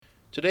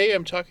Today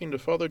I'm talking to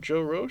Father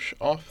Joe Roesch,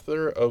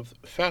 author of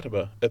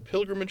Fatima, A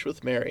Pilgrimage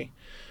with Mary.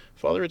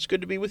 Father, it's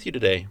good to be with you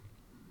today.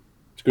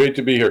 It's great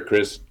to be here,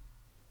 Chris.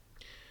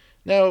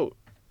 Now,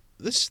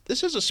 this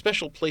has a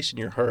special place in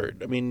your heart.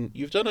 I mean,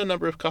 you've done a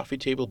number of coffee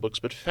table books,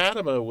 but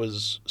Fatima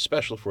was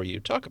special for you.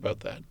 Talk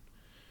about that.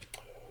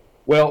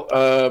 Well,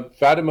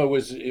 Fatima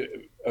was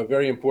a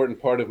very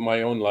important part of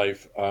my own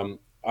life.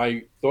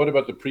 I thought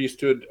about the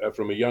priesthood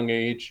from a young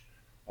age.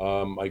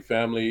 My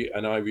family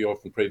and I, we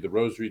often prayed the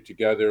rosary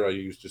together. I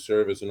used to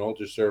serve as an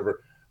altar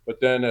server. But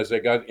then as I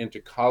got into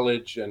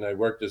college and I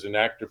worked as an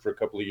actor for a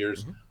couple of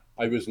years, Mm-hmm.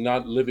 I was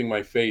not living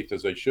my faith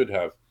as I should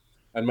have.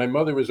 And my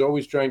mother was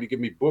always trying to give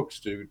me books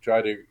to try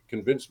to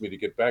convince me to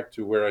get back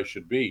to where I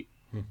should be.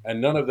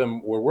 And none of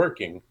them were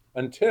working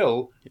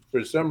until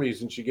for some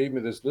reason, she gave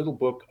me this little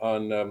book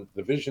on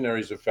the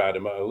visionaries of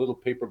Fatima, a little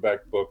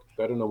paperback book.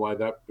 I don't know why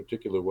that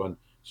particular one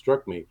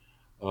struck me,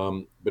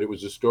 but it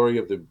was a story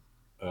of the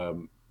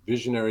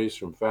visionaries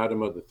from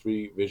Fatima, the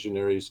three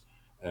visionaries,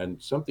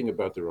 and something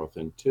about their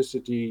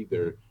authenticity, Mm-hmm.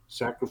 their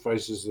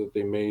sacrifices that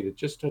they made. It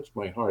just touched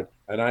my heart.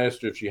 And I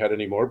asked her if she had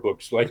any more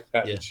books like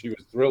that, Yeah. and she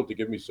was thrilled to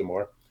give me some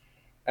more.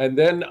 And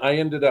then I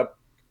ended up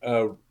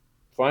uh,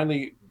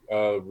 finally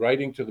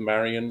writing to the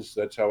Marians.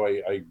 That's how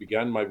I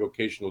began my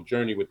vocational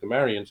journey with the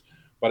Marians.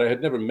 But I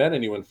had never met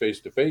anyone face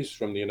to face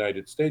from the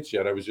United States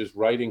yet. I was just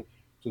writing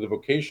to the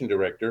vocation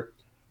director.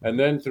 And Mm-hmm.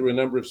 then, through a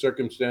number of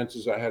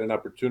circumstances, I had an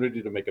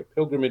opportunity to make a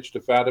pilgrimage to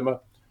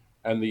Fatima.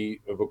 And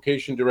the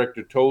vocation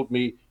director told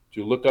me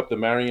to look up the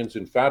Marians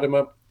in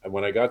Fatima. And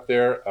when I got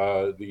there,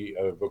 the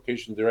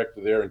vocation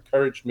director there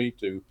encouraged me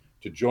to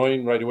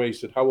join right away. He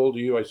said, "How old are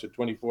you?" I said,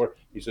 24.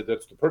 He said,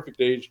 "That's the perfect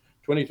age.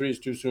 23 is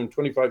too soon.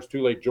 25 is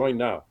too late. Join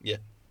now." Yeah.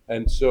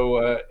 And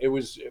so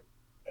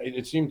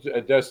it seemed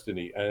a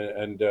destiny.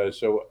 And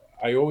so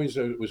I always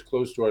was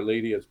close to Our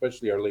Lady,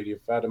 especially Our Lady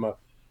of Fatima.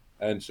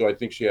 And so I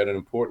think she had an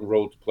important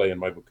role to play in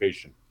my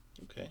vocation.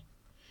 Okay.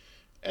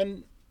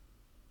 And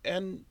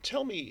and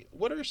tell me,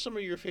 what are some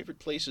of your favorite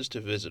places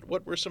to visit?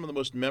 What were some of the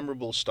most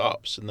memorable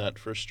stops in that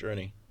first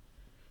journey?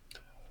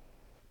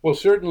 Well,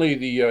 certainly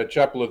the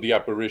Chapel of the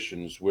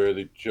Apparitions, where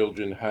the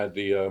children had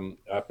the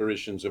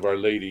apparitions of Our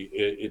Lady,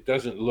 it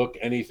doesn't look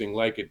anything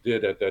like it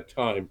did at that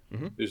time.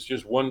 Mm-hmm. There's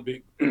just one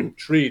big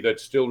tree that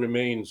still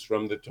remains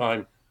from the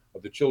time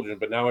of the children,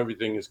 but now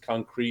everything is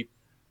concrete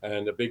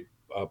and a big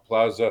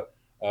plaza.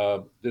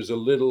 There's a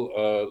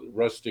little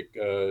rustic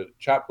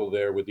chapel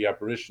there where the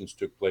apparitions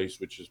took place,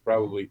 which is Mm-hmm.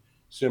 probably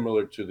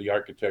similar to the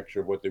architecture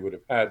of what they would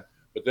have had.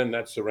 But then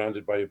that's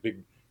surrounded by a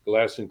big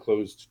glass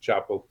enclosed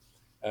chapel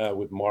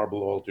with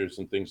marble altars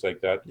and things like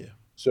that. Yeah.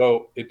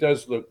 So it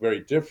does look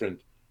very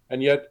different,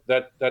 and yet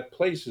that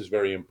place is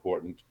very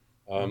important.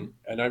 Mm-hmm.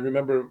 And I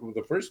remember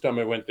the first time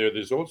I went there.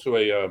 There's also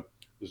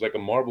there's like a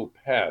marble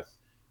path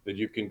that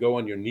you can go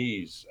on your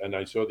knees, and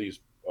I saw these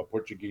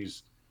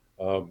Portuguese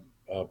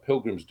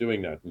pilgrims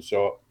doing that. And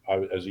so,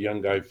 as a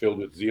young guy filled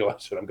with zeal, I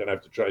said, "I'm going to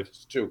have to try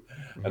this too."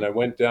 Mm-hmm. And I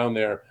went down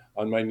there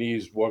on my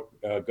knees,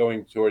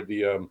 going toward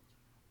the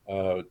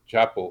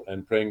chapel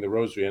and praying the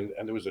rosary, and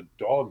there was a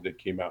dog that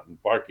came out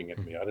and barking at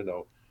me. I don't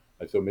know.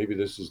 I thought maybe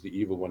this is the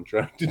evil one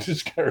trying to Yeah.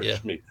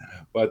 discourage me,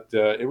 but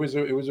it was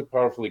a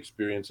powerful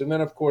experience. And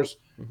then, of course,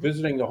 Mm-hmm.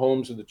 visiting the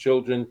homes of the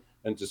children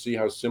and to see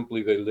how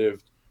simply they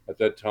lived at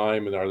that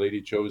time, and Our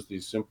Lady chose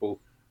these simple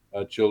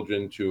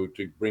children to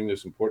bring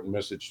this important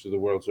message to the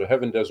world. So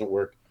heaven doesn't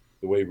work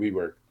the way we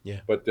work,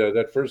 Yeah. but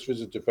that first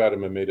visit to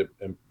Fatima made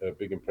a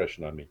big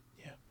impression on me.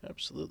 Yeah.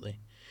 Absolutely.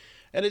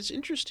 And it's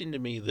interesting to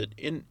me that,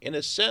 in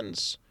a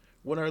sense,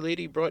 when Our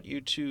Lady brought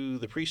you to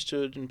the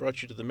priesthood and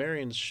brought you to the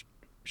Marians,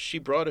 she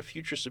brought a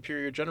future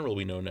superior general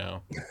we know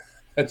now.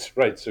 That's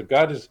right. So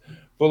God is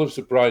full of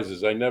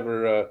surprises. I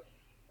never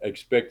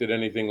expected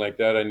anything like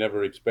that. I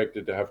never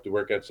expected to have to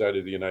work outside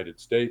of the United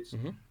States.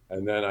 Mm-hmm.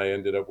 And then I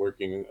ended up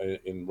working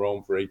in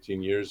Rome for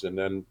 18 years and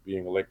then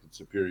being elected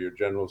superior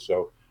general.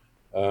 So,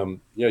 yeah,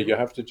 Mm-hmm. you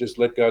have to just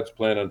let God's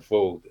plan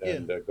unfold Yeah.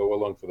 and go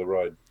along for the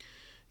ride.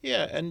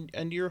 Yeah.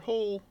 And your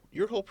whole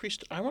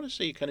priest. I want to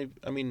say kind of.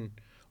 I mean,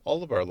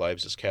 all of our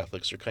lives as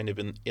Catholics are kind of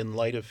in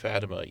light of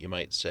Fatima, you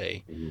might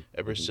say. Hmm.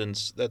 Ever Hmm.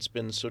 since that's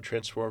been so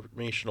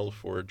transformational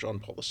for John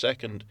Paul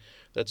II,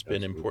 that's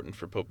been Absolutely. important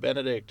for Pope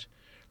Benedict.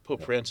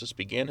 Pope Yeah. Francis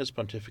began his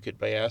pontificate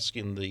by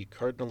asking the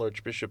Cardinal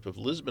Archbishop of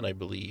Lisbon, I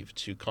believe,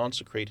 to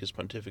consecrate his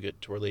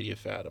pontificate to Our Lady of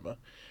Fatima.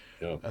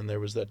 Yeah. And there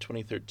was that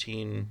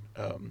 2013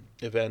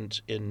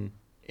 event in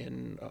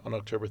on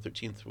October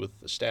 13th with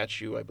the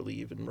statue, I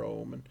believe, in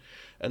Rome.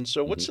 And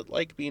so, Hmm. what's it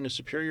like being a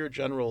superior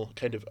general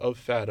kind of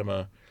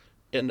Fatima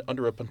and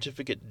under a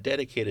pontificate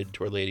dedicated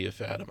to Our Lady of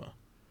Fatima?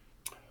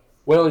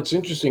 Well, it's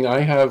interesting. I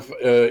have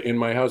in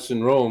my house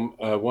in Rome,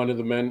 one of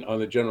the men on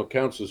the general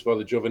council is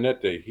Father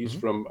Giovanetti. He's Mm-hmm.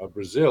 from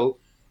Brazil,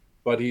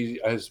 but he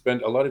has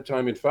spent a lot of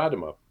time in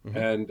Fatima. Mm-hmm.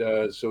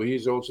 And so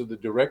he's also the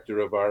director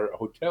of our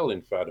hotel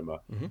in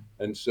Fatima. Mm-hmm.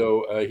 And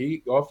so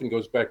he often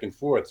goes back and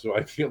forth. So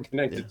I feel Yeah.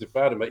 connected to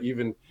Fatima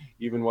even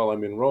while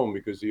I'm in Rome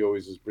because he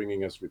always is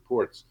bringing us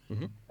reports.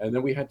 Mm-hmm. And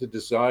then we had to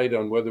decide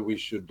on whether we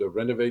should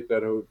renovate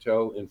that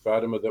hotel in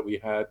Fatima that we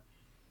had.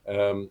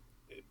 Um,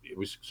 it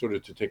was sort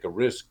of to take a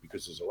risk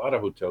because there's a lot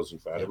of hotels in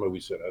Yeah. Fatima. We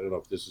said, I don't know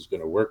if this is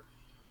going to work,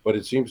 but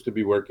it seems to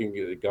be working.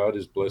 God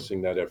is Hmm.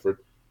 blessing that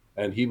effort.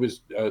 And he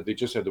was. They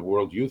just had the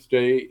World Youth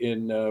Day in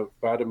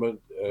Fatima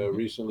Hmm.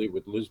 recently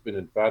with Lisbon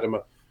and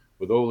Fatima,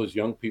 with all those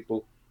young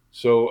people.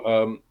 So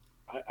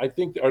I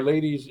think Our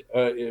Lady's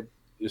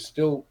is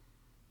still,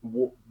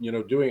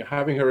 doing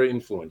having her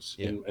influence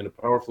Yeah. in a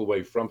powerful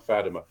way from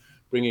Fatima,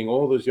 bringing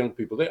all those young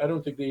people. I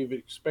don't think they even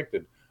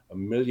expected 1.5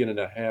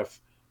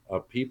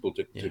 million people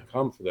to Yeah.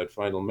 come for that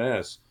final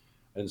mass.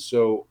 And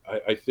so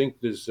I think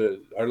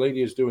Our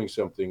Lady is doing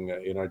something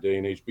in our day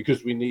and age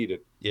because we need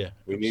it. Yeah.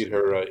 We need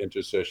her Absolutely.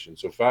 intercession.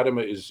 So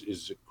Fatima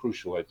is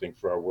crucial, I think,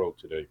 for our world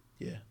today.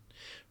 Yeah.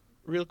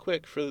 Real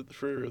quick for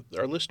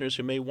our listeners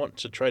who may want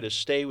to try to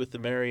stay with the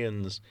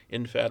Marians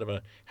in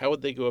Fatima, how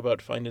would they go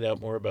about finding out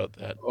more about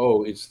that?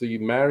 Oh, it's the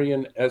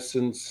Marian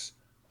Essence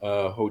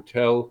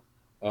Hotel.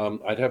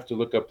 I'd have to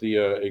look up the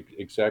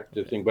exact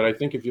Okay. thing, but I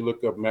think if you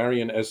look up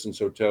Marian Essence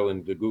Hotel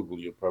in the Google,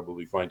 you'll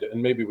probably find it,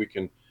 and maybe we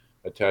can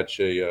attach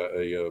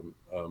a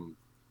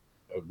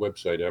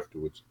website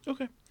afterwards.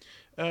 Okay.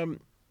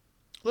 Um,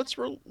 let's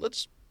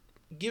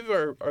give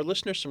our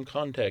listeners some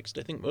context.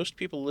 I think most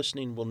people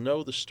listening will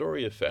know the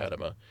story of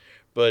Fatima,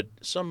 but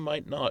some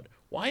might not.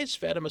 Why is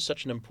Fatima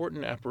such an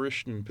important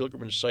apparition and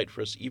pilgrimage site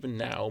for us even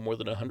now, more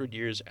than 100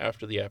 years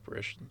after the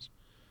apparitions?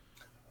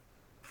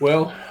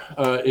 Well,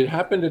 it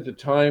happened at the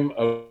time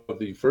of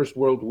the First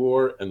World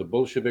War and the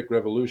Bolshevik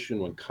Revolution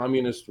when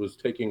communist was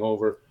taking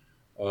over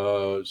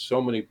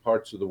so many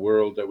parts of the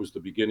world. That was the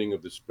beginning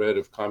of the spread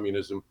of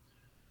communism.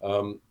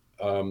 Um,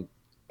 um,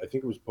 I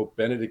think it was Pope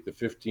Benedict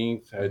XV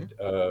Mm-hmm.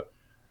 had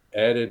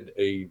added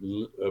a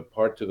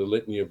part to the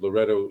litany of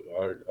Loretto,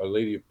 Our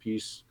Lady of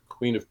Peace,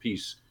 Queen of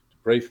Peace, to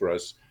pray for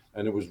us.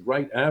 And it was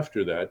right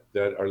after that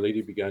that Our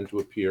Lady began to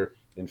appear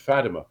in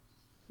Fatima.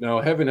 Now,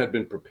 heaven had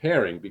been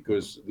preparing Mm-hmm.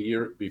 because the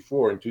year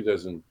before, in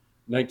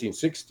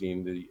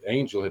 1916, the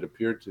angel had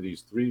appeared to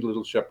these three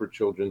little shepherd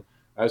children,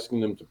 asking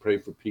them to pray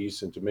for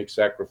peace and to make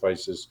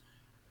sacrifices.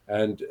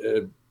 And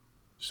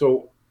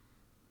so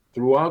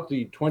throughout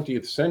the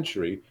 20th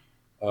century,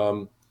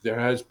 there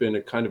has been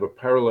a kind of a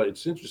parallel.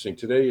 It's interesting.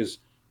 Today is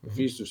the Mm-hmm.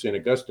 feast of St.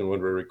 Augustine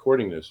when we're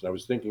recording this. And I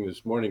was thinking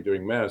this morning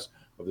during Mass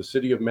of the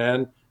city of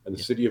man and the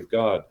Yeah. city of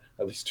God,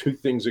 how these two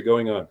things are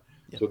going on.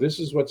 Yeah. So, this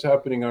is what's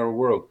happening in our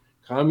world.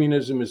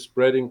 Communism is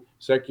spreading,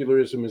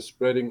 secularism is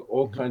spreading,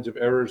 all Mm-hmm. kinds of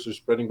errors are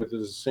spreading, but at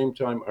the same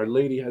time, Our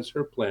Lady has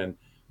her plan.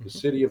 The Mm-hmm.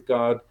 city of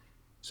God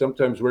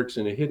sometimes works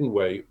in a hidden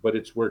way, but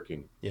it's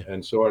working. Yeah.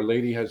 And so, Our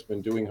Lady has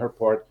been doing her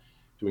part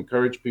to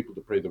encourage people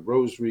to pray the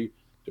rosary,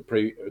 to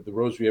pray the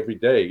rosary every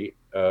day,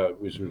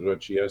 which Mm-hmm. was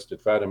what she asked at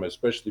Fatima,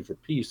 especially for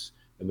peace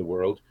in the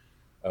world.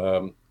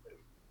 Um,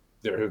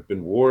 there have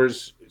been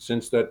wars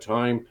since that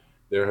time.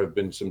 There have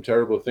been some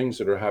terrible things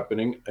that are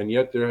happening, and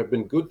yet there have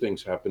been good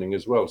things happening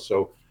as well.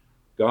 So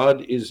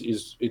God is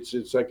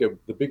it's like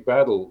the big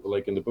battle,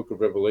 like in the Book of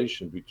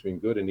Revelation, between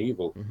good and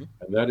evil, Mm-hmm.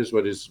 and that is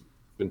what has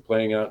been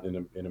playing out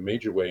in a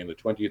major way in the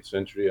 20th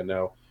century, and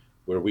now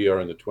where we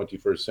are in the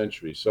 21st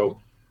century. Mm-hmm. So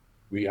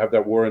we have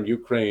that war in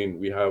Ukraine,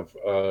 we have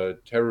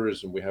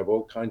terrorism, we have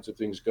all kinds of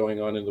things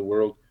going on in the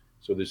world.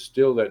 So there's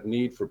still that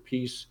need for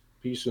peace,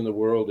 peace in the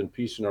world, and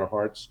peace in our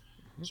hearts.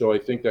 Mm-hmm. So I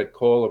think that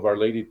call of Our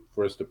Lady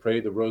for us to pray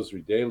the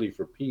Rosary daily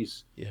for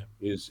peace Yeah.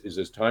 is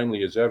as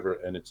timely as ever,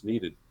 and it's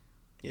needed.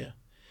 Yeah.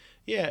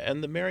 Yeah.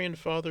 And the Marian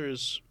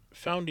Fathers'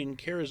 founding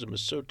charism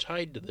is so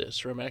tied to this.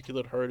 Her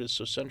Immaculate Heart is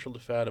so central to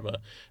Fatima,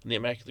 and the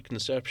Immaculate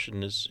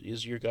Conception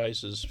is your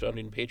guys'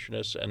 founding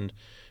patroness and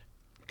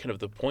kind of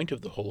the point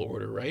of the whole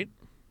order, right?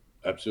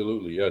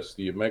 Absolutely, yes.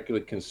 The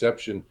Immaculate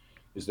Conception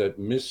is that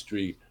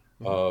mystery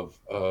Mm-hmm.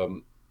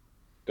 of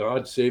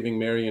God saving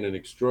Mary in an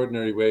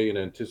extraordinary way in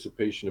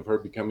anticipation of her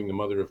becoming the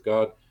Mother of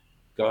God,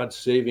 God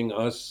saving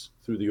us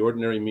through the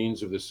ordinary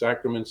means of the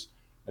sacraments.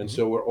 And Mm-hmm.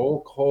 so we're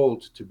all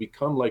called to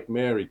become like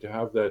Mary, to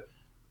have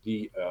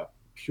the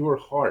pure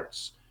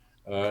hearts.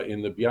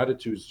 In the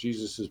Beatitudes,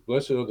 Jesus says,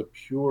 "Blessed are the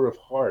pure of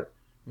heart,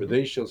 for Mm-hmm.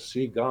 they shall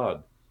see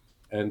God."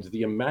 And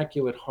the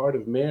Immaculate Heart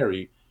of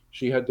Mary,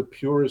 she had the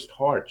purest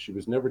heart. She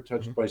was never Mm-hmm.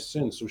 touched by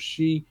sin. So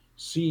she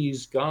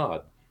sees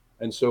God.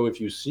 And so if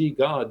you see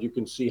God, you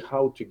can see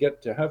how to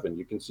get to heaven.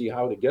 You can see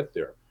how to get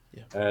there.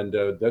 Yeah.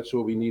 And that's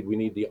what we need. We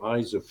need the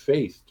eyes of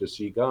faith to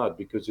see God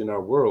because in our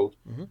world,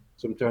 Mm-hmm.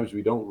 sometimes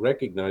we don't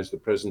recognize the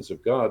presence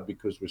of God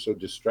because we're so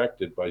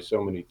distracted by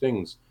so many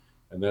things.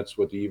 And that's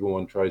what the evil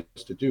one tries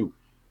to do.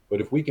 But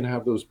if we can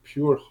have those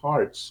pure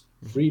hearts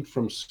Mm-hmm. freed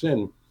from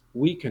sin,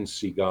 we can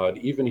see God.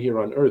 Even here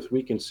on earth,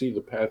 we can see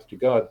the path to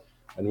God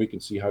and we can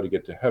see how to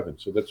get to heaven.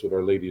 So that's what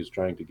Our Lady is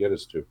trying to get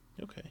us to.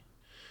 Okay.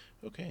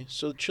 Okay.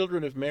 So the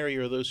children of Mary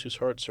are those whose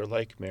hearts are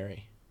like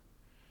Mary.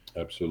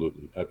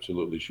 Absolutely.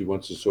 Absolutely. She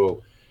wants us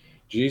all.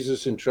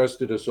 Jesus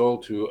entrusted us all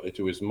to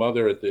his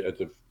mother at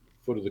the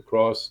foot of the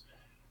cross.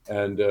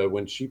 And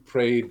when she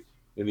prayed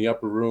in the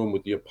upper room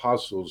with the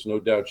apostles, no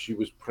doubt she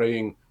was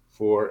praying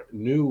for a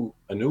new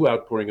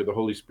outpouring of the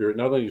Holy Spirit,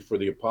 not only for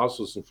the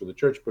apostles and for the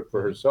church, but for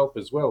Mm-hmm. herself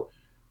as well,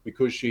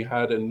 because she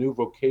had a new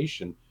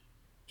vocation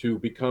to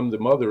become the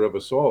mother of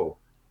us all.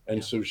 And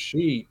Yeah. so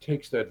she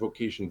takes that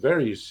vocation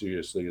very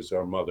seriously as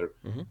our mother.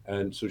 Hmm.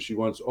 And so she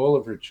wants all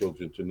of her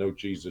children to know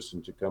Jesus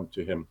and to come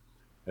to him.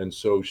 And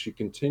so she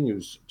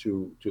continues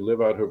to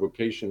live out her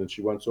vocation, and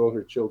she wants all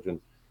her children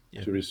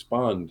Yeah. to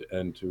respond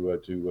and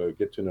to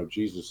get to know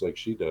Jesus like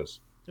she does.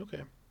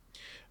 Okay.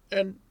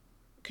 And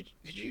could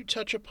you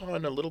touch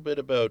upon a little bit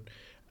about,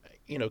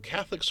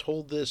 Catholics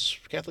have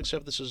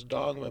this as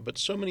dogma, but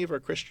so many of our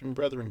Christian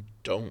brethren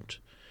don't.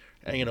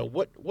 And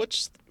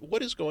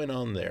what is going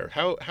on there?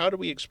 How do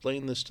we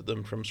explain this to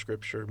them from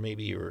Scripture,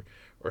 maybe, or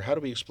how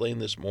do we explain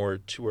this more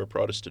to our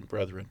Protestant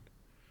brethren?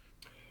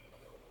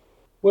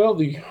 Well,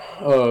 the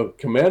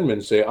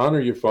commandments say honor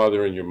your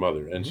father and your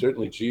mother, and Hmm.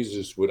 certainly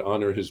Jesus would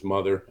honor his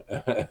mother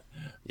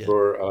Yeah.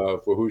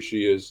 for who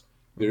she is.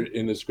 There Hmm.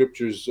 in the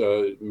scriptures,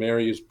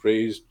 Mary is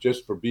praised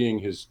just for being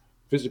his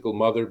physical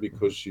mother Hmm.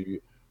 because she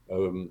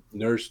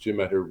nursed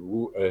him at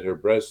her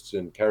breasts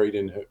and carried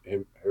him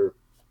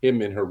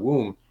in her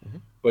womb. Hmm.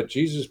 But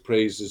Jesus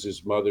praises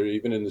his mother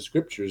even in the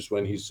scriptures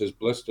when he Hmm. says,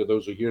 "Blessed are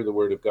those who hear the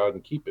word of God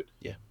and keep it,"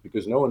 Yeah.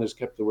 because no one has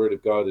kept the word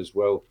of God as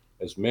well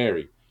as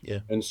Mary.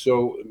 Yeah. And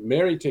so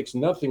Mary takes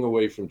nothing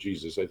away from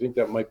Jesus. I think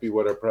that might be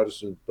what our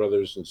Protestant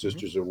brothers and Hmm.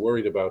 sisters are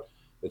worried about,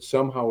 that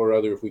somehow or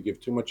other, if we give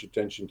too much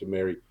attention to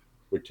Mary,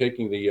 we're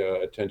taking the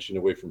attention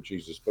away from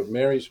Jesus. But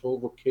Mary's whole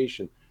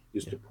vocation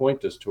is Yeah. to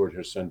point us toward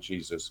her son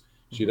Jesus.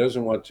 She Hmm.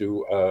 doesn't want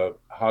to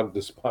hog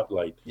the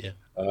spotlight. Yeah.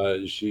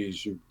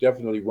 She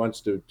definitely wants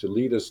to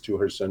lead us to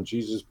her son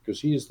Jesus because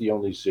he is the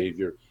only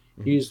Savior.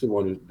 He Hmm. is the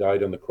one who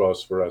died on the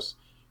cross for us.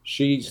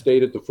 She Yeah.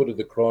 stayed at the foot of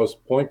the cross,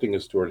 pointing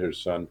us toward her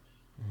son,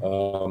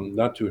 Hmm.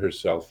 not to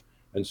herself.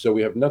 And so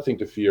we have nothing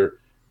to fear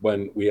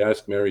when we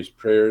ask Mary's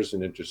prayers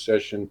and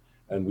intercession,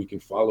 and Hmm. we can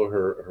follow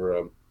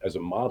her as a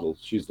model.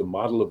 She's the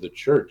model of the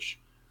church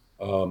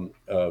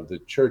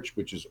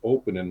which is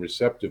open and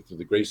receptive to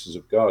the graces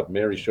of God.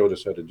 Mary Yeah. showed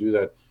us how to do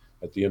that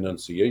at the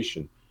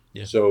Annunciation.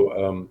 Yeah.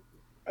 So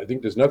I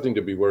think there's nothing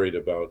to be worried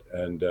about.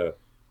 And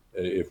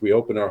if we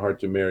open our heart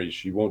to Mary,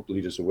 she won't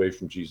lead us away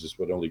from Jesus,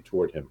 but only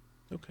toward him.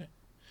 Okay.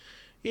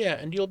 Yeah,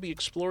 and you'll be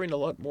exploring a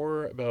lot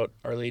more about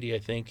Our Lady, I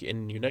think,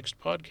 in your next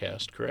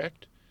podcast,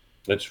 correct?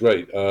 That's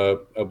right.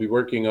 I'll be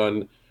working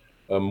on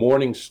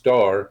Morning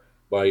Star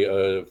by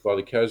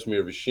Father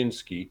Casimir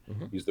Wyszynski.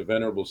 Hmm. He's the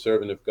Venerable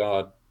Servant of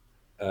God.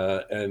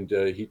 And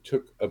he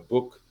took a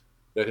book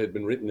that had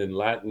been written in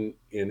Latin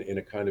in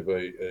a kind of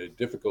a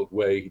difficult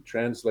way. He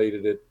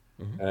translated it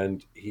Hmm.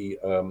 and he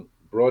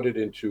brought it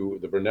into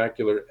the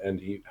vernacular,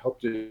 and he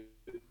helped it.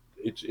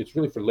 It's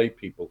really for lay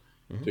people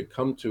to Hmm.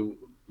 come to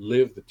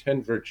live the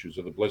 10 virtues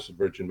of the Blessed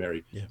Virgin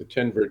Mary, Yeah. the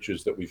 10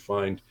 virtues that we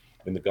find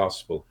in the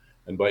gospel.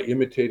 And by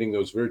imitating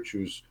those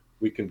virtues,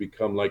 we can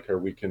become like her.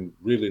 We can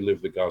really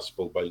live the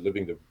gospel by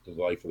living the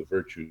life of the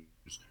virtues.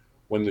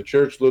 When the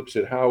church looks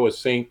at how a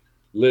saint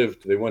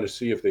lived, they want to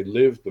see if they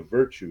lived the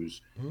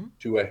virtues Hmm.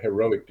 to a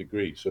heroic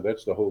degree. So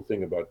that's the whole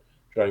thing about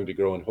trying to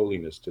grow in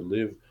holiness, to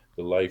live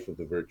the life of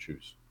the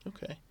virtues.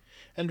 Okay.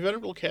 And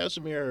Venerable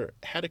Casimir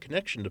had a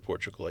connection to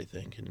Portugal, I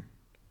think. And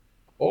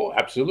Oh,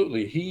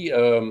 absolutely. He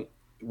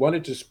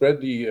wanted to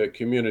spread the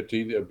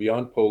community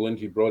beyond Poland.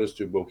 He brought us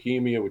to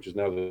Bohemia, which is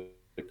now the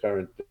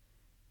current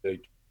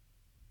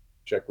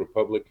Czech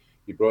Republic.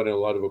 He brought in a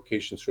lot of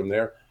vocations from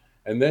there.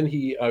 And then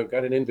he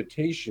got an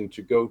invitation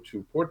to go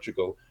to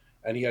Portugal,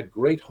 and he had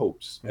great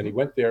hopes. And he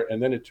went there, hmm.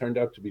 and then it turned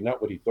out to be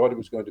not what he thought it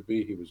was going to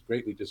be. He was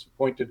greatly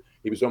disappointed.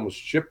 He was almost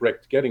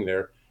shipwrecked getting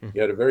there. He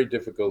had a Hmm. very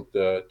difficult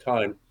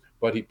time,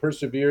 but he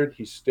persevered.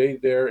 He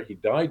stayed there. He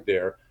died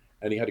there,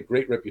 and he had a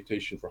great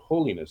reputation for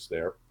holiness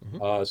there.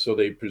 Hmm. So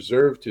they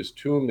preserved his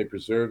tomb, they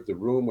preserved the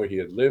room where he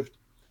had lived.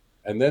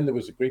 And then there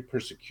was a great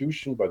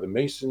persecution by the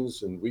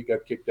Masons, and we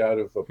got kicked out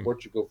of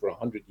Portugal for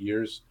 100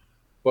 years.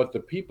 But the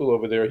people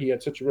over there, he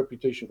had such a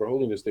reputation for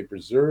holiness. They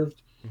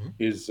preserved Hmm.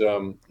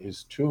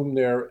 his tomb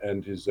there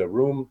and his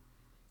room.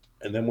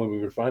 And then when we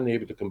were finally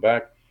able to come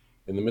back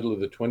in the middle of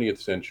the 20th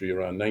century,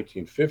 around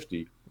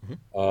 1950,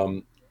 Hmm.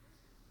 um,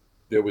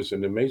 there was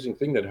an amazing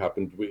thing that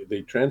happened.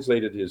 They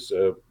translated his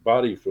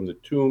body from the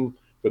tomb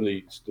from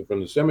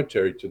the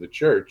cemetery to the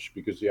church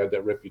because he had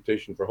that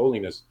reputation for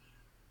holiness.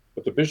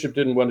 But the bishop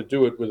didn't want to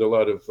do it with a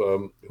lot of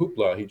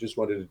hoopla. He just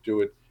wanted to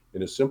do it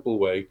in a simple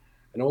way.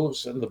 And all of a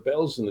sudden, the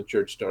bells in the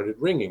church started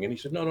ringing. And he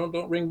said, "No, no,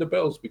 don't ring the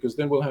bells because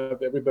then we'll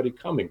have everybody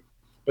coming."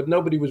 But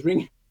nobody was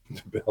ringing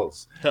the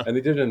bells. Huh. And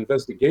they did an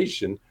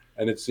investigation,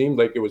 and it seemed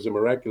like it was a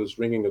miraculous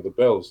ringing of the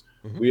bells.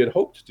 Hmm. We had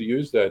hoped to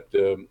use that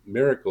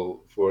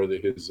miracle for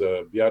his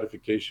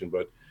beatification,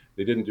 but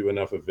they didn't do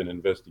enough of an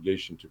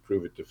investigation to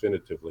prove it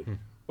definitively. Hmm.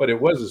 But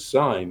it was a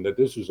sign that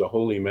this was a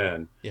holy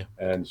man, Yeah.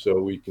 and so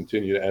we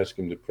continue to ask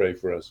him to pray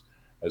for us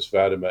as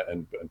Fatima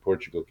and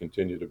Portugal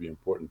continue to be an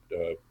important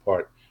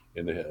part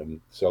in the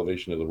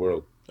salvation of the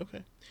world.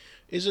 Okay.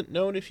 Is it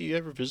known if you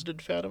ever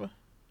visited Fatima?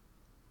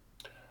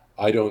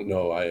 I don't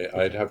know. I'd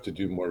Okay. have to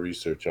do more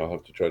research. I'll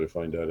have to try to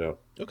find that out.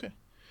 Okay.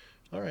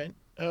 All right.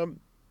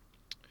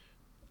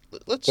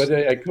 But Let's.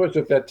 of course,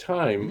 at that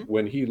time Mhm.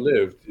 when he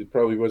lived, it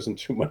probably wasn't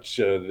too much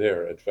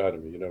there at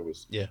Fatima. It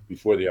was Yeah.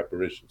 before the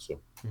apparition.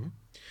 So Hmm.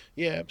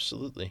 Yeah,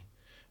 absolutely.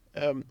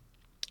 Um,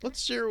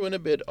 let's zero in a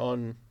bit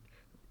on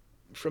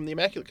from the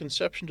Immaculate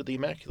Conception to the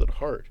Immaculate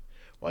Heart.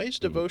 Why is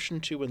Mhm. devotion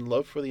to and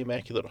love for the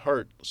Immaculate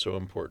Heart so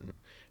important?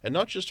 And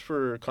not just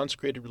for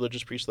consecrated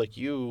religious priests like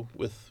you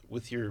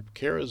with your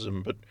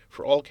charism, but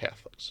for all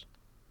Catholics.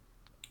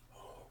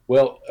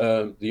 Well,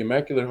 the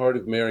Immaculate Heart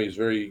of Mary is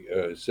very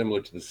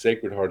similar to the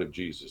Sacred Heart of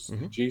Jesus.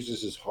 Mm-hmm.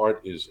 Jesus's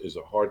heart is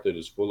a heart that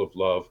is full of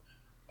love.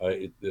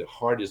 The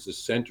heart is the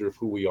center of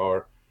who we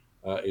are.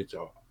 It's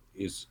a,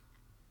 is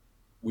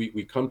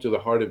we come to the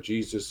heart of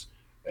Jesus,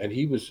 and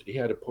he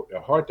had a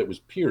heart that was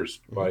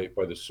pierced Mm-hmm.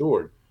 by the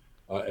sword,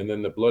 and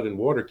then the blood and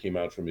water came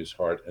out from his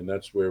heart, and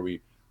that's where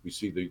we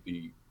see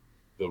the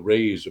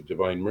rays of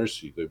divine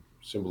mercy,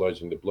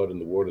 symbolizing the blood and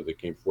the water that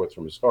came forth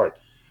from his heart.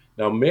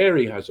 Now,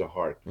 Mary has a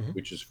heart Mm-hmm.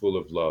 which is full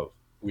of love,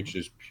 Mm-hmm. which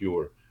is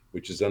pure,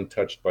 which is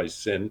untouched by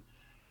sin.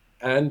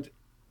 And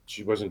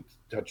she wasn't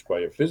touched by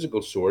a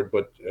physical sword,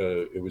 but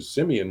it was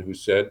Simeon who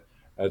said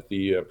at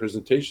the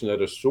presentation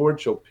that a sword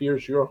shall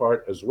pierce your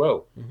heart as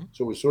well. Mm-hmm.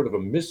 So it was sort of a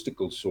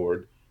mystical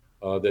sword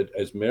that,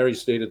 as Mary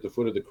stayed at the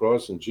foot of the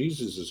cross and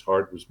Jesus's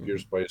heart was Mm-hmm.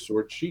 pierced by a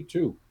sword, she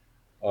too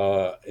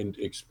and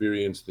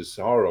experienced the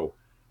sorrow.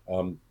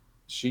 Um,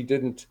 she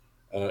didn't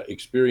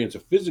experience a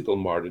physical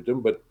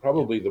martyrdom, but Yeah.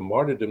 probably the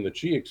martyrdom that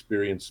she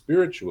experienced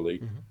spiritually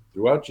Mm-hmm.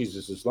 throughout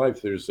Jesus'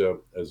 life. There's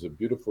a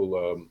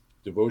beautiful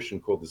devotion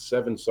called the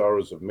Seven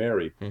Sorrows of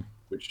Mary, Mm-hmm.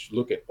 which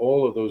look at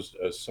all of those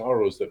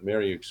sorrows that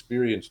Mary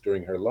experienced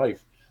during her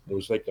life. It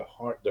was like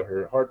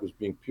her heart was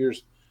being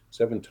pierced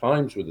 7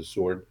 times with a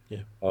sword.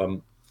 Yeah.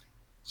 Um,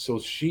 so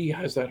she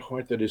has that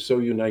heart that is so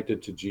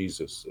united to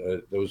Jesus.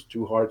 Those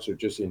two hearts are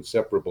just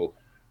inseparable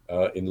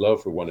in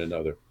love for one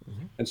another.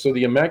 Mm-hmm. And so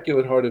the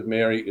Immaculate Heart of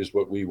Mary is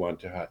what we want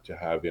to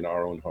have in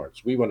our own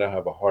hearts. We want to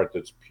have a heart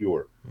that's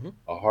pure, Mm-hmm.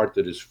 a heart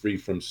that is free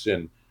from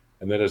sin.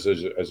 And then, as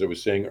I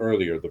was saying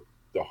earlier,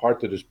 the heart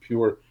that is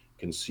pure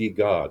can see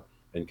God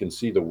and can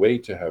see the way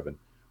to heaven.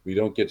 We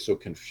don't get so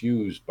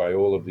confused by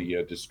all of Mm-hmm.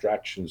 the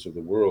distractions of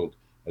the world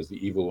as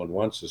the evil one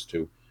wants us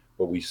to,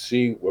 but we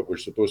see what we're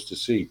supposed to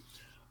see.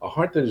 A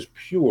heart that is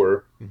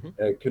pure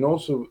Mm-hmm. can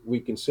also, we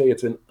can say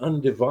it's an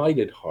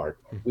undivided heart.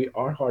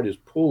 Our heart is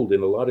pulled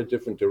in a lot of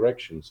different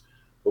directions,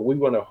 but we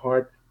want a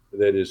heart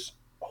that is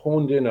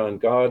honed in on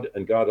God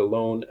and God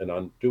alone and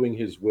on doing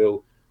His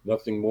will,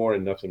 nothing more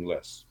and nothing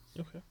less.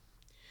 Okay.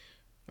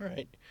 All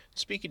right.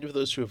 Speaking of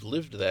those who have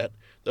lived that,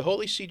 the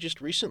Holy See just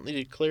recently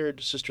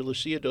declared Sister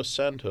Lucia dos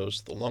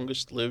Santos, the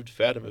longest lived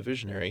Fatima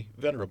visionary,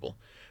 venerable.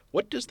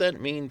 What does that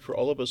mean for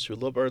all of us who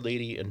love Our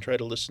Lady and try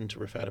to listen to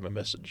her Fatima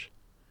message?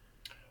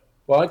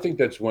 Well, I think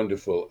that's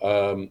wonderful.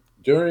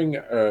 During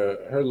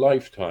her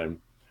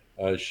lifetime,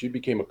 she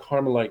became a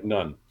Carmelite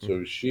nun. Mm-hmm.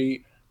 So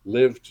she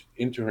lived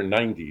into her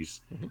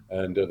 90s, Mm-hmm.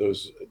 and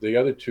the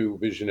other two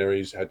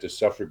visionaries had to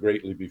suffer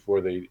greatly before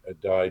they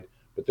died.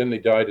 But then they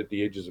died at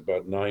the ages of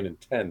about 9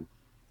 and 10,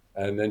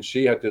 and then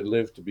she had to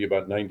live to be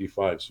about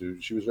 95. So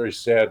she was very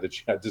sad that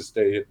she had to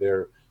stay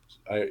there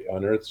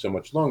on Earth so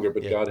much longer.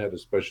 But Yeah. God had a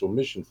special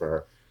mission for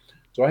her.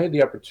 So I had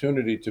the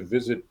opportunity to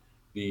visit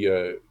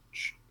the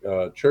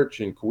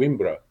church in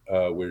Coimbra,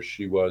 where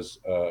she was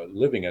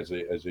living as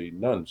a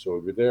nun. So we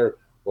were there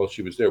while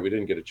she was there. We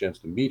didn't get a chance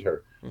to meet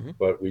her, Mm-hmm.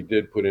 but we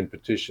did put in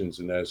petitions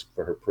and ask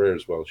for her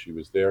prayers while she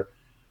was there.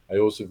 I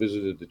also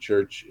visited the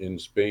church in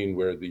Spain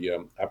where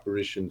the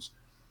apparitions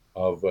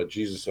of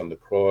Jesus on the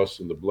cross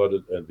and the blood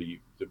and the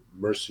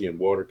mercy and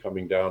water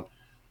coming down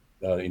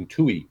in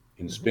Tui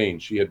in Mm-hmm. Spain.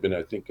 She had been,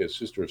 I think, a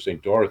sister of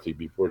Saint Dorothy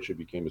before she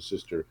became a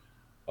sister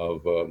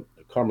of a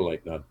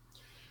Carmelite nun.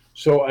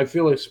 So I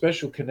feel a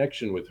special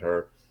connection with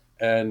her.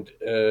 And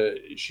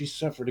she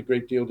suffered a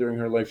great deal during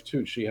her life,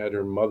 too. She had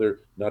her mother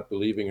not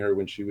believing her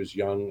when she was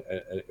young,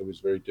 and it was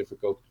very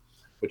difficult.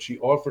 But she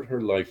offered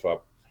her life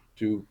up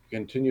to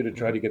continue to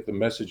try Mm-hmm. to get the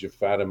message of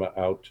Fatima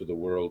out to the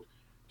world,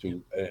 Yeah.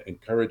 to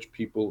encourage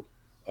people.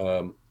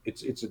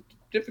 It's a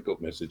difficult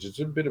message. It's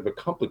a bit of a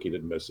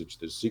complicated message.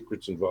 There's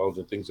secrets involved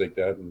and things like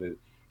that. And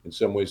in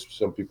some ways,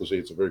 some people say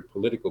it's a very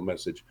political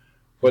message,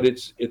 but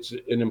it's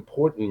an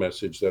important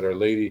message that Our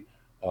Lady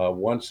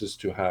wants us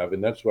to have,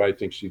 and that's why I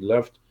think she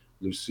left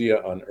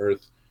Lucia on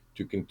Earth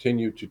to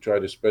continue to try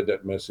to spread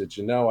that message.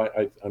 And now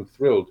I'm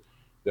thrilled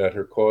that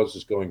her cause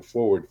is going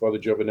forward. Father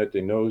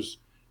Giovanetti knows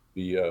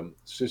the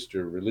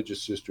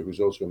religious sister, who's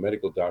also a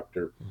medical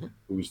doctor, Mm-hmm.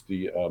 who's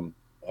the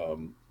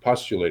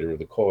postulator of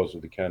the cause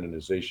of the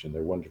canonization.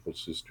 They're wonderful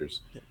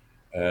sisters, Yeah.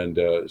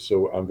 and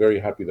so I'm very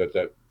happy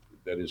that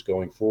is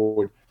going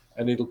forward,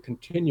 and it'll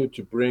continue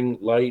to bring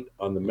light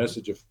on the Mm-hmm.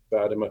 message of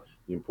Fatima,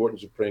 the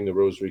importance of praying the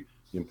Rosary,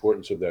 the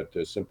importance of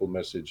that simple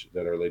message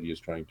that Our Lady is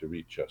trying to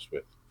reach us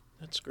with.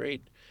 That's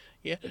great.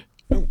 Yeah.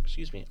 Oh,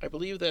 excuse me. I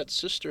believe that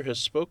sister has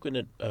spoken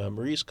at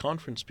Marie's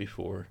conference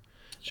before.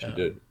 She Um,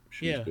 did.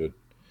 She's yeah. good.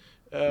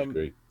 She's Um,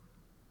 great.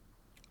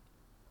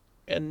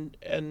 and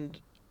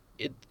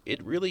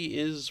it really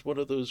is one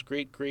of those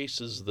great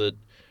graces that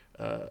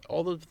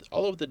all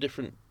of the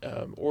different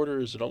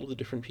orders and all of the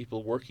different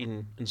people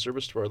working in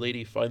service to Our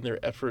Lady find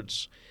their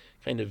efforts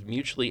kind of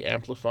mutually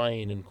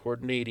amplifying and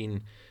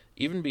coordinating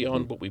even Mhm.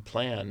 beyond what we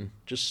plan.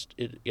 Just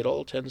it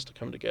all tends to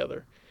come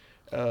together.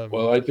 Um,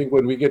 Well, I think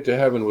when we get to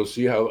heaven, we'll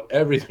see how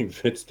everything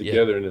fits yeah,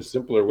 together in a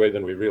simpler way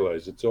than we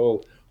realize. It's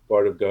all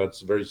part of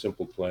God's very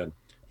simple plan.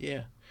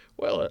 yeah.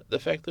 Well, the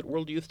fact that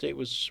World Youth Day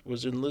was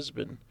in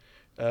Lisbon,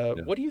 Yeah.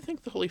 what do you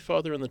think the Holy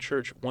Father and the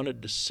Church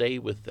wanted to say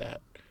with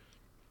that?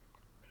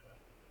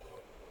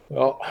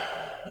 Well,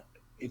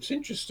 it's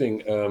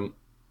interesting.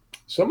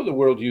 Some of the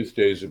World Youth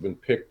Days have been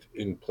picked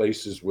in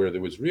places where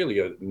there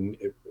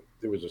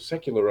was a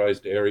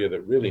secularized area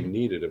that really Hmm.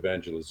 needed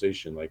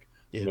evangelization. Like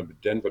I Yeah. remember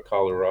Denver,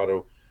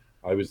 Colorado.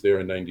 I was there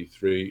in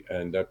 '93,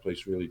 and that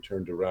place really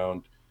turned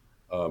around.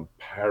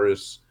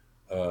 Paris,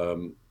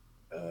 um,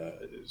 uh,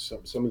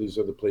 some of these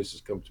other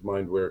places come to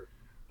mind where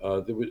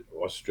there was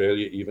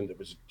Australia. Even there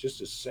was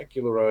just a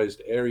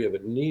secularized area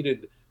that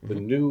needed the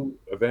Hmm. new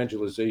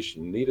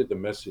evangelization, needed the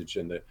message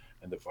and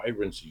the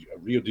vibrancy.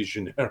 Rio de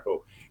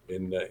Janeiro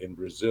in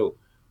Brazil.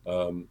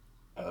 Um,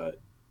 uh,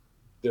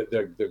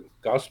 the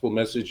gospel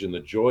message and the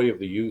joy of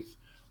the youth,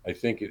 I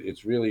think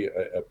it's really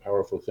a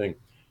powerful thing.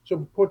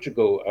 So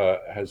Portugal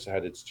has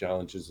had its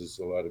challenges. There's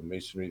a lot of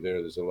masonry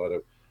there. There's a lot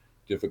of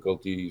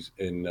difficulties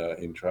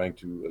in trying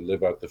to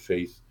live out the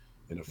faith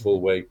in a full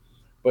Hmm. way.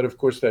 But of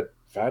course, that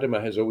Fatima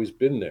has always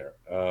been there,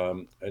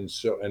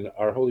 and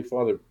our Holy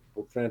Father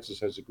Pope Francis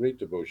has a great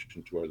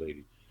devotion to Our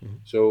Lady. Hmm.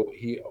 So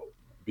he,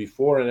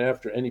 before and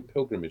after any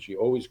pilgrimage, he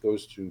always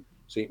goes to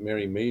Saint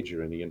Mary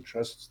Major and he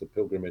entrusts the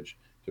pilgrimage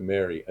to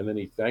Mary, and then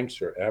he thanks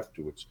her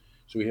afterwards.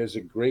 So he has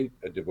a great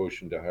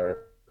devotion to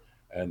her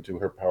and to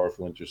her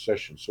powerful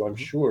intercession. So I'm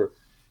Hmm. sure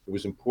it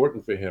was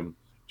important for him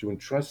to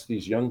entrust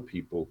these young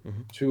people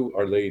Hmm. to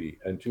Our Lady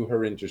and to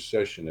her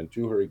intercession and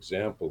to her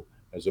example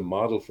as a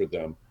model for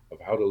them of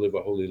how to live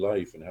a holy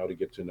life and how to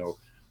get to know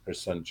her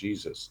son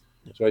Jesus.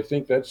 Yeah. So I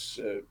think that's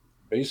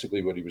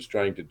basically what he was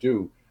trying to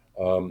do.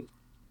 Um,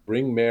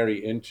 Bring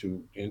Mary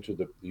into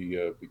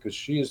the because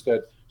she is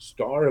that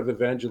star of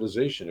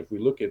evangelization. If we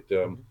look at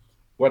Hmm.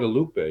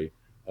 Guadalupe,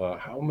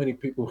 how many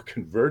people were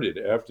converted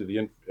after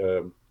the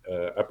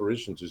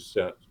apparitions of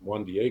San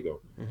Juan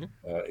Diego? Hmm.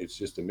 It's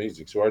just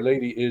amazing. So Our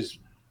Lady is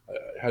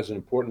has an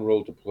important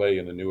role to play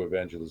in the new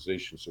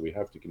evangelization. So we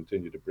have to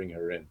continue to bring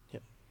her in, Yeah.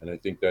 and I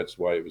think that's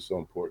why it was so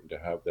important to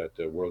have that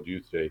World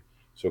Youth Day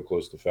so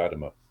close to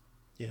Fatima.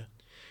 Yeah.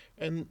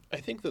 And I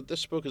think that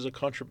this book is a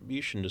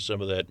contribution to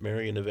some of that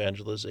Marian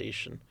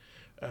evangelization.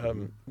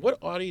 Mhm. What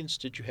audience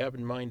did you have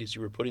in mind as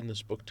you were putting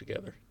this book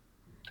together?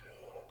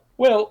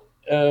 Well,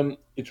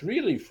 it's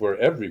really for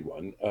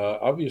everyone.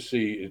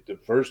 Obviously, the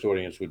first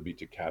audience would be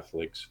to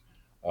Catholics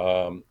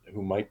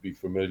who might be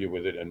familiar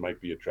with it and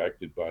might be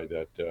attracted by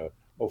that.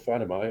 Oh,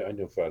 Fatima, I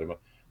know Fatima.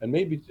 And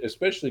maybe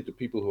especially to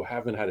people who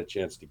haven't had a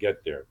chance to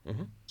get there.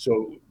 Hmm.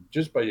 So,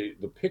 just by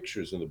the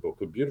pictures in the book,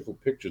 the beautiful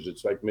pictures,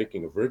 it's like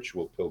making a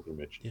virtual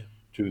pilgrimage Yeah.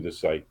 to the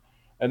site.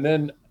 And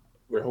then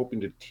we're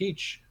hoping to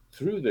teach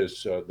through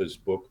this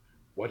book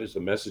what is the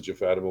message of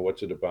Fatima,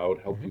 what's it about,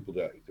 help Hmm. people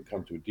to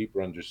come to a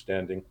deeper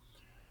understanding,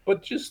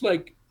 but just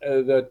like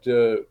that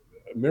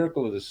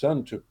miracle of the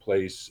sun took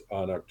place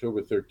on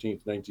October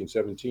 13th,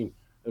 1917,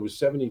 there was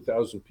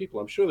 70,000 people.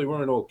 I'm sure they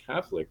weren't all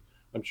Catholic.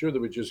 I'm sure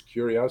there were just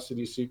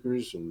curiosity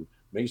seekers and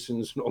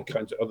Masons and all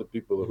kinds of other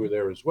people who Hmm. were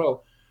there as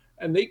well,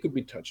 and they could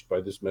be touched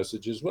by this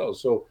message as well.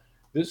 So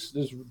this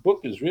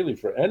book is really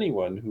for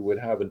anyone who would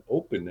have an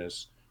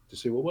openness to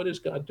say, well, what is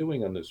God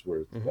doing on this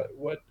earth? Hmm.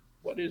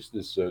 What is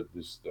this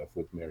stuff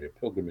with Mary, a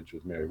pilgrimage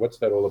with Mary? What's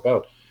that all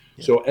about?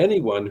 Yeah. So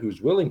anyone who's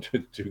willing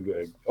to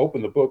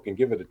open the book and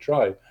give it a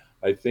try,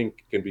 I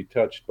think, can be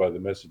touched by the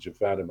message of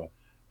Fatima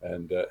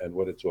and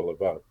what it's all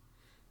about.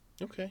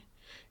 Okay.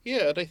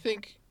 Yeah, and I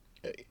think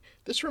uh,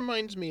 this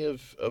reminds me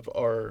of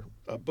our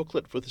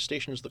booklet for the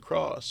Stations of the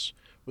Cross,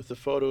 with the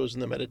photos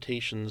and the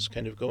meditations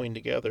kind of going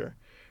together.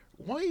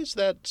 Why is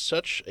that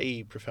such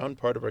a profound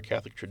part of our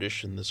Catholic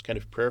tradition, this kind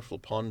of prayerful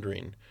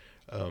pondering,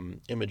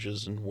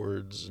 images and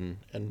words,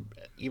 and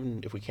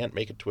even if we can't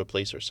make it to a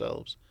place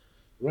ourselves?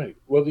 Right.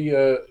 Well,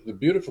 the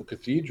beautiful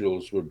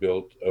cathedrals were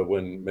built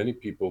when many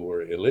people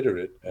were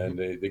illiterate Hmm. and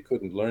they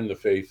couldn't learn the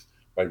faith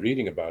by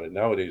reading about it.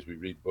 Nowadays, we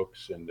read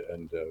books and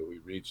we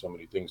read so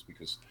many things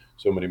because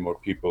so many more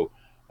people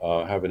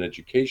have an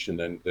education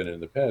than in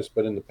the past.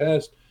 But in the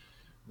past,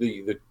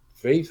 the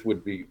faith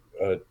would be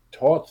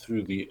taught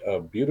through the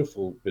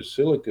beautiful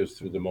basilicas,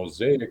 through the Hmm.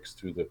 mosaics,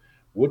 through the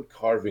wood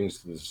carvings,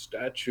 through the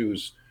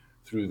statues,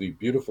 through the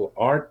beautiful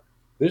art.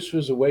 This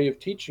was a way of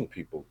teaching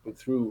people, but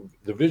through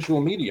the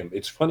visual medium.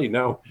 It's funny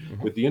now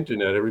Hmm. with the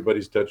internet,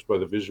 everybody's touched by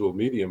the visual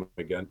medium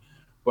again,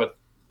 but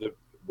the,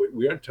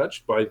 we are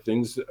touched by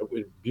things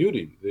with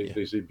beauty. They, Yeah.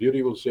 they say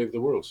beauty will save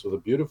the world. So the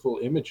beautiful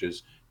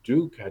images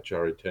do catch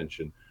our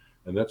attention.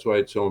 And that's why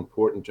it's so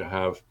important to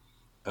have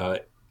uh,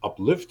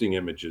 uplifting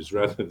images Hmm.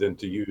 rather than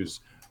to use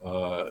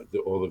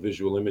all the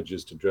visual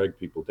images to drag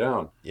people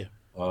down. Yeah.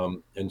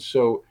 And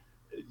so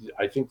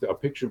I think that a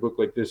picture book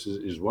like this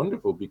is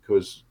wonderful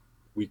because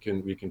we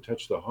can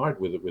touch the heart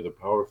with it with a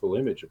powerful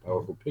image, a Hmm.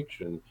 powerful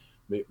picture, and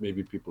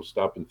maybe people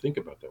stop and think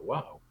about that.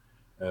 Wow,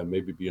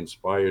 maybe be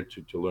inspired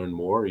to learn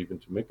more, even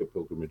to make a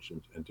pilgrimage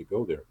and to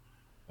go there.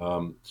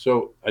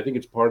 So I think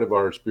it's part of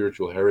our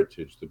spiritual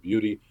heritage, the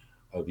beauty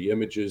of the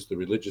images, the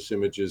religious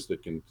images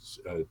that can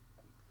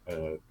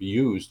be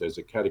used as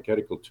a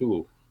catechetical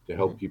tool to Hmm.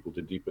 help people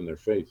to deepen their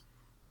faith.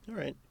 All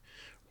right.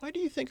 Why do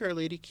you think Our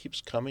Lady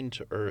keeps coming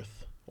to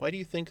Earth? Why do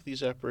you think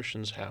these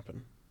apparitions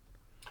happen?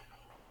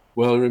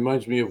 Well, it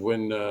reminds me of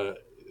when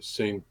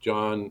Saint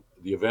John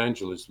the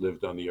Evangelist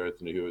lived on the earth,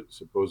 and he would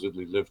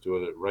supposedly lived to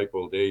a ripe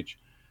old age,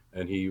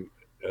 and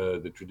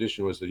the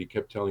tradition was that he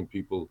kept telling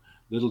people,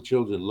 "Little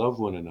children love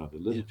one another.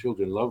 Yeah. Little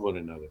children love one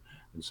another."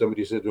 And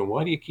somebody said to him,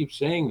 "Why do you keep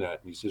saying that?"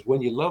 And he says,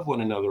 "When you love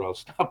one another, I'll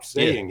stop Yeah.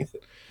 saying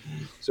it."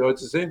 So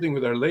it's the same thing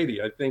with Our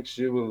Lady. I think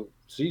she will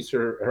cease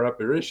her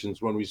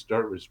apparitions when we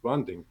start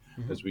responding,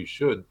 Hmm. as we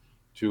should,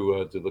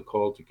 to the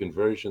call to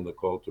conversion, the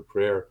call to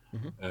prayer,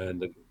 Hmm.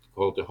 and the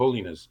call to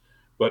holiness.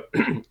 But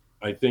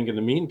I think in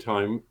the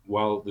meantime,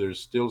 while there's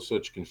still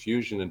such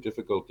confusion and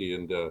difficulty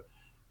and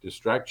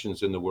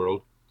distractions in the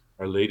world,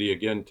 Our Lady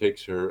again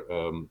takes her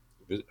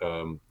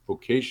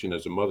vocation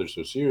as a mother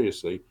so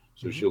seriously,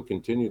 so Hmm. she'll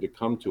continue to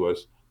come to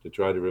us to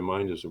try to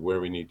remind us of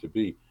where we need to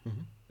be. Hmm.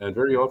 And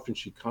very often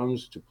she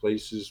comes to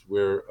places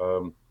where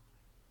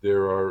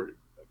there are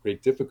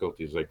great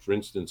difficulties. Like, for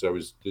instance,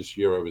 this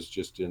year I was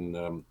just in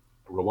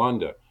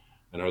Rwanda,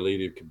 and Our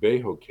Lady of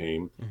Kibeho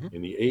came Hmm.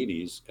 in the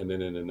 80s, and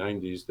then in the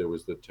 90s there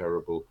was the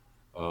terrible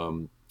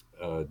um,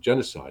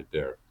 genocide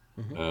there.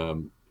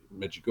 Hmm.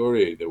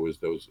 Medjugorje, there was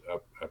those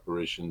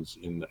apparitions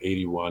in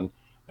 '81,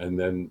 and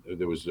then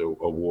there was a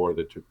war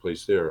that took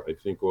place there. I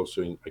think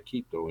also in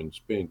Akito in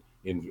Spain,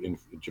 in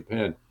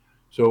Japan.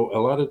 So a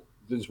lot of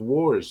there's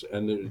wars,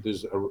 and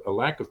there's a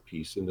lack of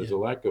peace, and there's Yeah.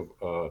 a lack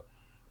of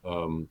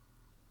um,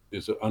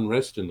 there's an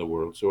unrest in the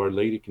world. So Our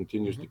Lady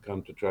continues Hmm. to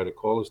come to try to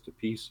call us to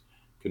peace,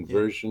 Yeah.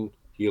 conversion,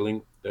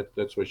 healing.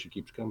 That's why she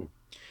keeps coming.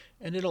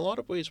 And in a lot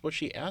of ways, what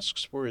she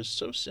asks for is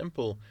so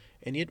simple,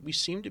 and yet we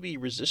seem to be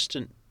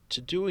resistant to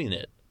doing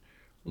it.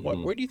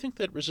 Hmm. Where do you think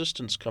that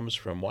resistance comes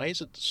from? Why is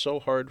it so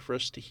hard for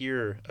us to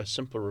hear a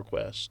simple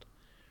request?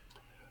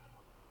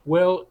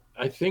 Well,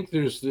 I think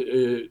there's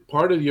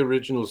part of the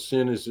original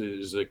sin is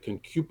a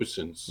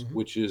concupiscence, Hmm.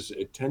 which is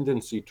a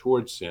tendency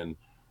towards sin.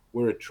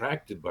 We're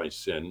attracted by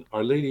sin.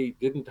 Our Lady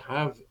didn't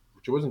have,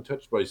 she wasn't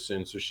touched by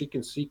sin, so she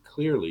can see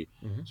clearly.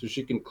 Hmm. So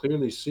she can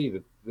clearly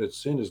see that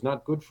sin is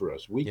not good for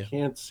us. We Yeah.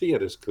 can't see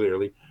it as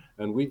clearly,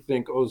 and we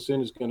think, oh,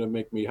 sin is going to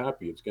make me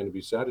happy. It's going to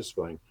be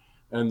satisfying.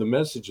 And the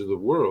message of the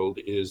world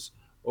is,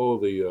 oh,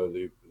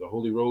 the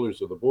holy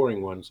rollers are the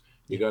boring ones.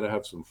 You Yeah. got to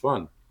have some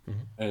fun, Hmm.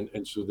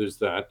 and so there's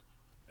that.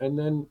 And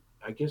then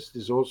I guess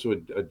there's also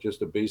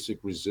just a basic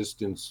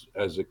resistance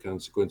as a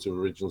consequence of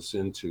original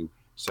sin to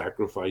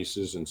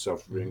sacrifices and Hmm.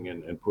 suffering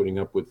and putting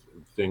up with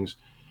things.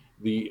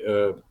 The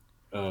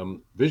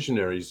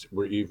visionaries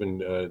were even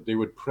they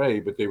would pray,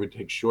 but they would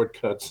take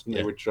shortcuts and they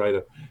Yeah. would try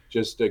to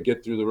just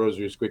get through the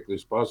rosary as quickly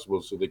as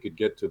possible so they could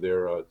get to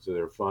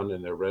their fun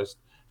and their rest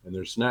and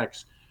their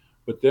snacks.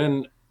 But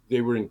then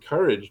they were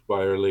encouraged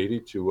by Our Lady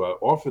to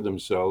offer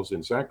themselves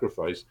in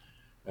sacrifice,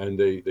 and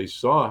they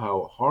saw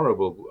how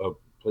horrible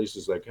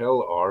places like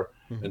hell are,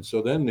 Hmm. and so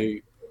then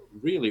they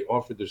really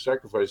offered their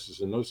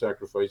sacrifices, and no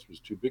sacrifice was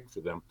too big for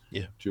them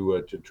Yeah.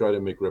 to try to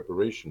make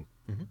reparation.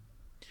 Hmm.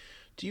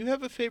 Do you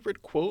have a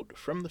favorite quote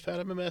from the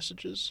Fatima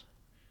messages?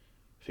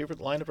 Favorite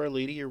line of Our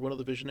Lady or one of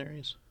the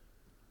visionaries?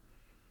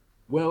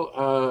 Well,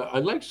 I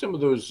like some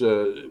of those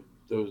the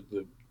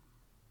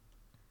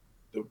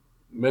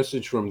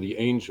message from the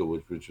angel,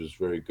 which was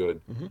very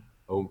good. Hmm.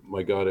 Oh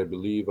my God, I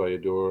believe, I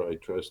adore, I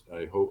trust,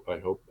 I hope,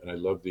 and I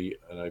love thee,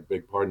 and I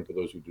beg pardon for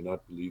those who do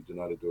not believe, do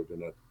not adore, do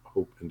not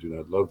hope, and do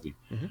not love thee.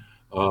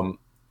 Hmm. Um,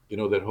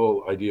 that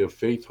whole idea of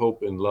faith,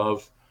 hope, and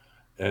love,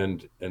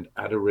 and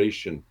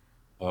adoration,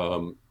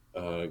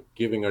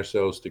 giving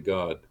ourselves to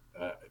God.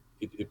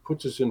 It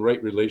puts us in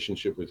right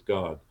relationship with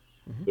God.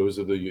 Hmm. Those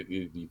are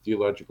the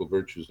theological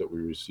virtues that we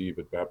receive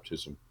at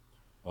baptism.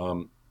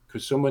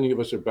 Because so many of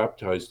us are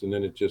baptized, and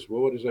then it just,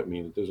 well, what does that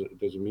mean? It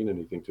doesn't mean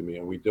anything to me,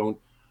 and we don't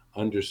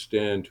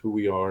understand who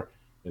we are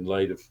in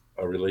light of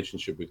our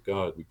relationship with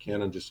God. We Yeah.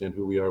 can't understand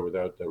who we are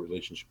without that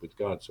relationship with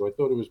God. So I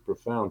thought it was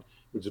profound.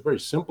 It was a very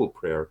simple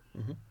prayer,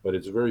 Hmm. but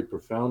it's a very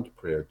profound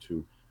prayer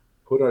to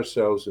put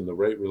ourselves in the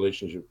right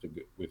relationship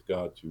with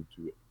God, to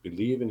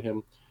believe in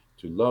Him,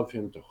 to love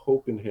Him, to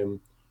hope in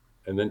Him,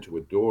 and then to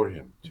adore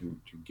Him, Hmm.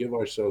 to give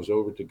ourselves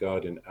over to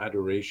God in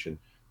adoration,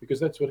 because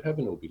that's what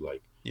heaven will be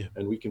like. Yeah.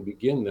 And we can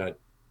begin that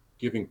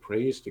giving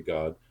praise to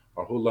God.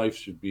 Our whole life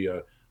should be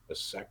a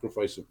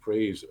sacrifice of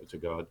praise to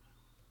God.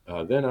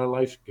 Then our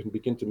life can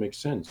begin to make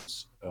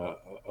sense.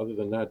 Other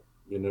than that,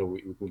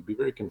 we can be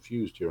very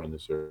confused here on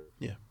this earth.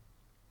 Yeah.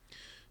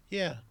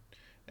 Yeah.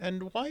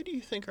 And why do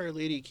you think Our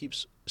Lady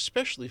keeps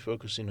especially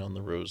focusing on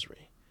the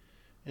Rosary?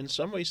 In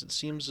some ways, it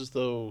seems as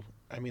though,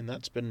 I mean,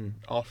 that's been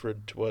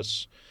offered to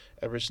us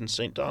ever since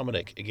Saint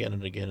Dominic again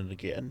and again and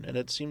again, and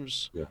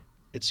Yeah.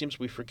 it seems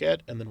we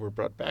forget and then we're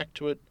brought back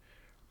to it.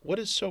 What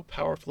is so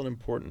powerful and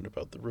important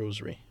about the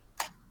Rosary?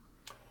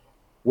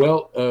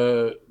 Well,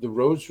 the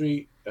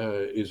Rosary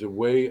is a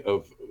way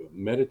of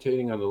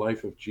meditating on the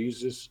life of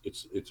Jesus.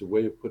 It's a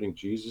way of putting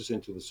Jesus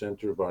into the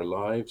center of our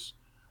lives,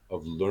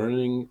 of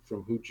learning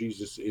from who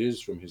Jesus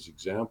is, from his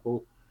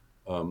example.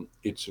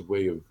 It's a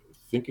way of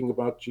thinking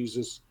about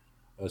Jesus.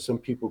 Some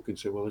people could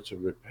say, "Well, it's a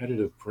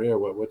repetitive prayer.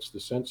 What's the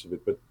sense of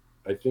it?" But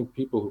I think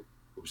people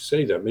who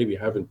say that maybe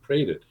haven't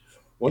prayed it. Yeah,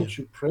 Once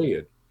you pray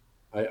it,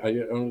 I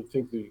don't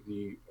think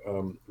the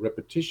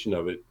repetition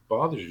of it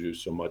bothers you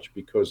so much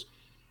because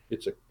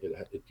it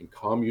can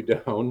calm you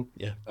down.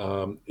 yeah,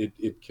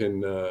 It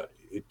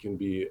can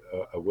be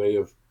a way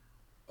of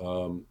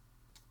um,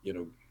 you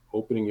know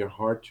opening your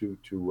heart to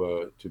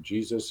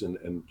Jesus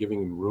and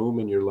giving him room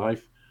in your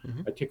life.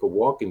 hmm, I take a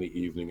walk in the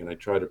evening and I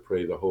try to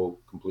pray the whole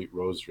complete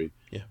rosary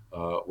yeah,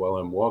 while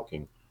I'm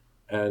walking,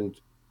 and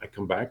I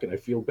come back and I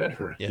feel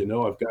better. yeah,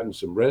 I've gotten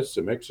some rest,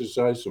 some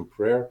exercise, some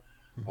prayer.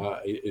 hmm,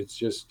 It's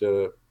just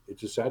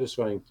it's a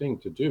satisfying thing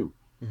to do.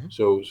 hmm,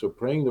 So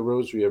praying the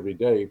rosary every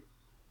day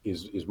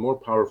is more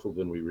powerful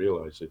than we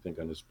realize, I think,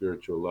 on a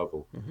spiritual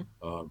level,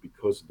 hmm,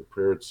 because of the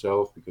prayer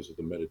itself, because of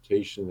the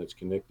meditation that's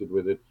connected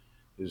with it.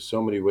 There's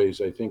so many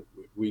ways. I think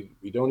we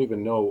don't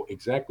even know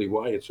exactly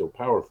why it's so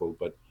powerful,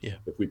 but yeah.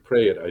 if we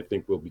pray it, I think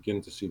we'll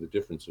begin to see the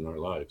difference in our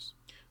lives.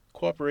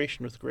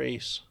 Cooperation with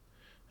grace,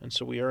 and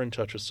so we are in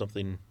touch with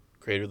something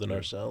greater than Yeah,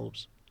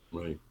 ourselves.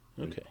 right,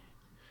 right. Okay.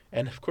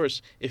 And of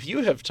course, if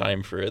you have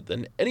time for it,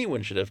 then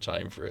anyone should have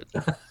time for it.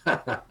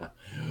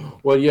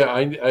 Well, yeah,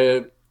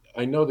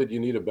 I know that you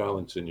need a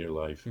balance in your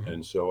life, Hmm.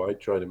 and so I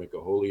try to make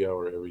a holy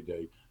hour every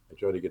day. I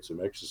try to get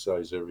some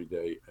exercise every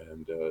day,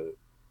 and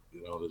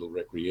a little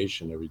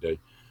recreation every day,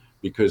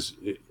 because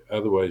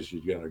otherwise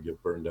you're gonna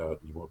get burned out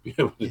and you won't be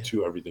able to Yeah,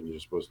 do everything you're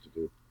supposed to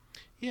do.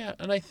 yeah,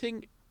 and I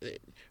think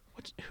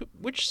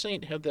which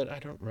saint had that? I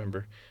don't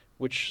remember.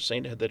 Which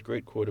saint had that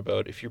great quote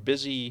about if you're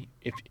busy,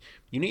 if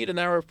you need an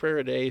hour of prayer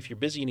a day, if you're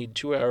busy, you need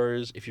 2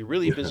 hours. If you're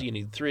really Yeah, busy, you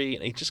need three.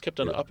 And he just kept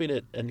on yeah, upping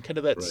it, and kind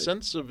of that right,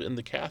 sense of in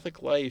the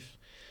Catholic life,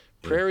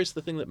 yeah, prayer is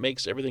the thing that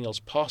makes everything else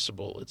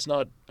possible. It's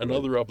not right,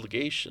 another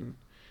obligation,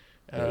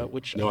 right.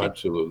 which I No, think,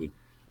 absolutely.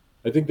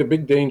 I think the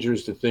big danger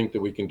is to think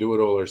that we can do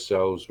it all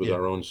ourselves with yeah,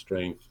 our own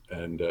strength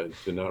and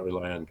to not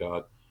rely on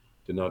God,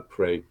 to not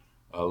pray.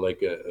 Like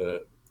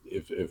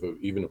if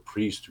even a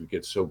priest who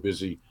gets so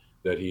busy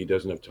that he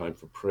doesn't have time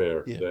for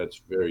prayer, yeah,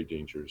 that's very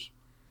dangerous.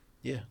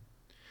 yeah,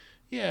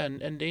 yeah,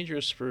 and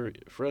dangerous for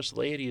us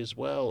laity as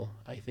well.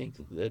 I think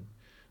that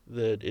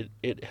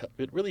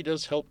it really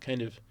does help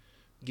kind of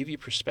give you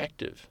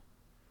perspective,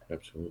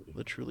 Absolutely,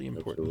 the truly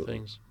important absolutely.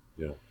 things.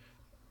 Yeah.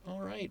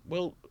 All right.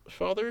 Well,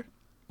 Father,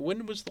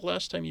 when was the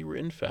last time you were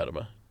in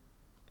Fatima?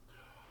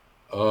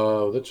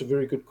 That's a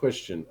very good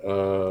question.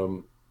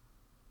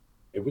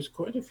 It was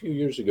quite a few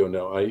years ago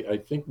now. I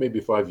think maybe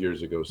 5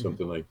 years ago, Hmm.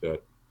 something like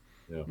that.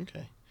 Yeah,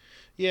 Okay.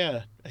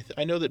 Yeah,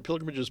 I know that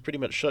pilgrimages pretty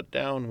much shut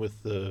down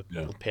with the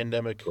yeah.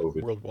 pandemic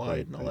COVID. worldwide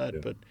Right, and all right. that,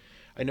 Yeah. but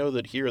I know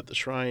that here at the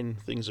shrine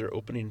things are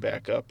opening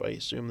back up. I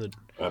assume that,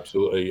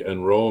 Absolutely.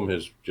 And Rome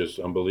is just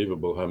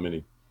unbelievable how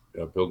many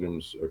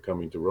pilgrims are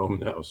coming to Rome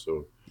now.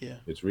 So yeah,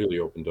 it's really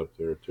opened up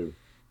there too.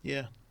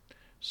 yeah.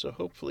 So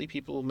hopefully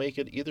people will make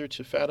it either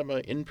to Fatima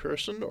in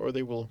person or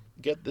they will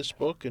get this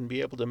book and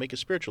be able to make a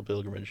spiritual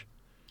pilgrimage.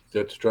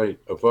 That's right.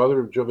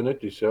 Father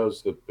Giovanetti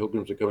says that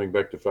pilgrims are coming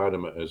back to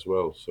Fatima as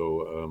well.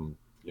 So,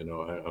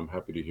 I'm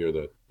happy to hear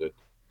that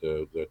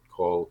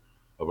call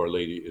of Our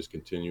Lady is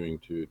continuing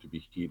to be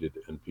heeded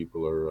and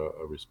people are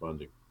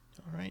responding.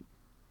 All right.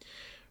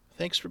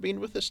 Thanks for being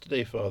with us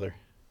today, Father.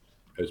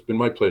 It's been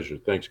my pleasure.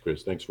 Thanks,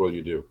 Chris. Thanks for all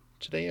you do.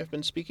 Today I've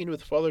been speaking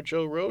with Father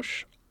Joe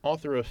Roesch,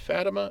 author of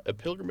Fatima, A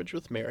Pilgrimage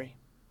with Mary.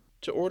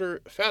 To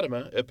order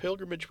Fatima, A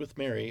Pilgrimage with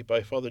Mary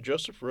by Father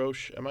Joseph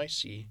Roesch,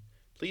 MIC,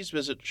 please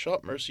visit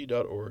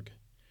shopmercy.org.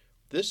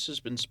 This has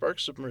been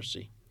Sparks of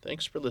Mercy.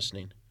 Thanks for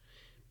listening.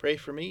 Pray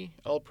for me,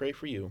 I'll pray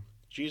for you.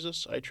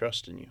 Jesus, I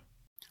trust in you.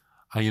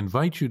 I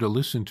invite you to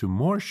listen to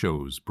more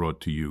shows brought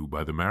to you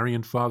by the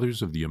Marian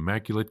Fathers of the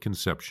Immaculate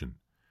Conception.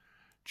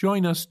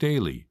 Join us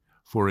daily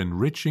for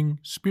enriching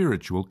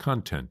spiritual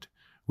content,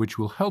 which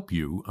will help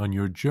you on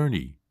your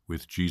journey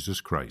with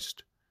Jesus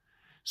Christ.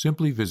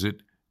 Simply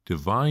visit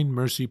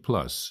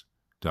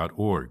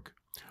divinemercyplus.org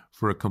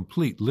for a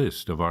complete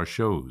list of our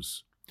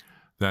shows.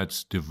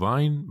 That's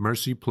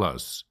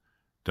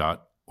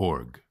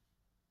divinemercyplus.org.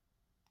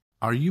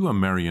 Are you a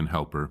Marian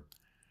helper?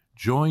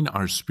 Join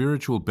our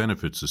Spiritual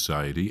Benefit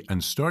Society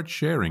and start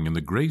sharing in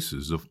the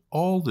graces of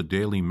all the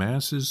daily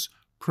masses,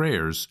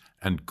 prayers,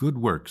 and good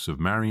works of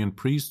Marian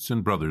priests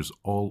and brothers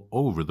all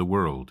over the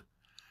world.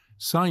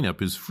 Sign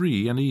up is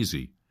free and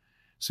easy.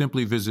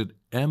 Simply visit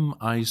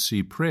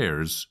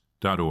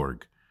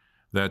micprayers.org.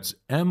 That's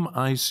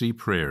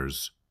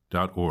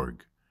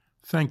micprayers.org.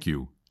 Thank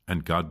you,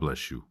 and God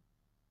bless you.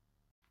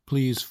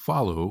 Please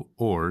follow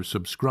or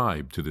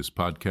subscribe to this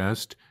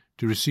podcast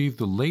to receive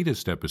the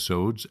latest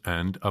episodes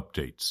and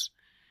updates.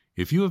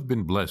 If you have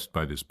been blessed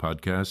by this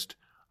podcast,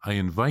 I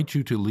invite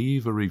you to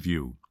leave a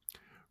review.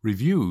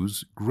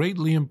 Reviews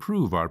greatly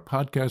improve our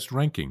podcast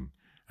ranking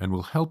and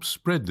will help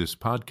spread this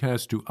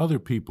podcast to other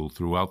people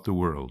throughout the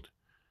world.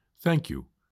 Thank you.